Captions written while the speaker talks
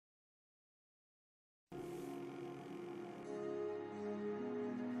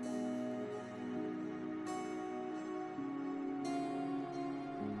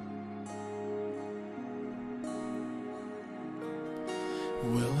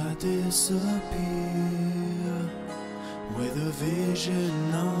I disappear with a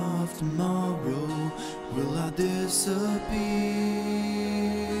vision of tomorrow? Will I disappear?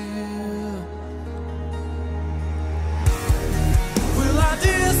 Will I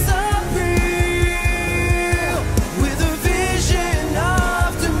disappear with a vision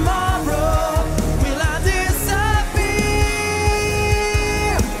of tomorrow? Will I disappear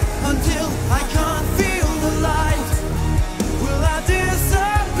until I can't feel the light? Will I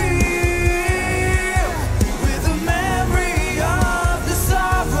disappear with the memory of the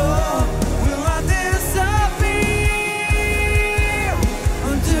sorrow? Will I disappear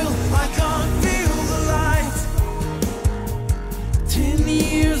until I can't feel the light? 10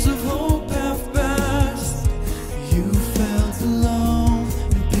 years of hope have passed. You felt alone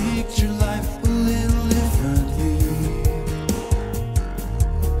and picked your life a little differently.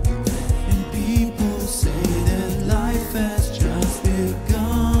 And people say that life has just begun.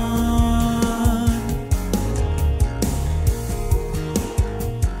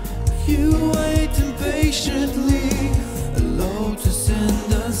 You wait impatiently, alone to send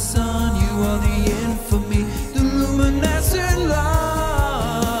the sun. You are the infamy, the luminescent light.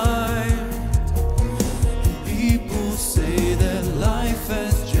 And people say that life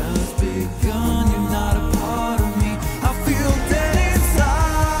has just begun. You're not a part of me. I feel dead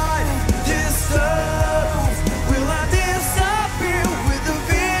inside, disturbed. Will I disappear with the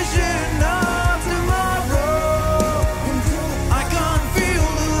vision of tomorrow? I can't feel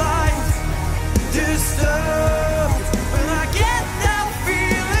the light, disturbed. When I get that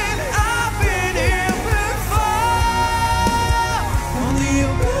feeling, I've been here before. On the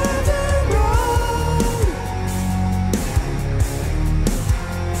abandoned road.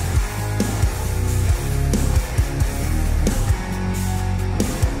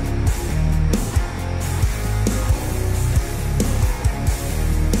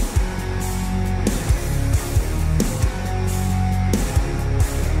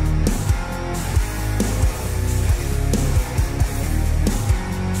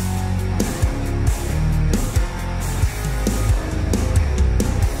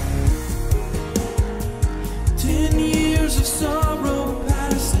 Ten years of sorrow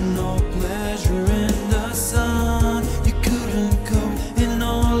passed and no pleasure in the sun. You couldn't cope in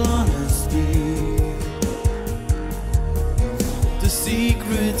all honesty. The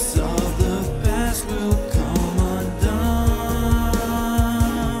secrets of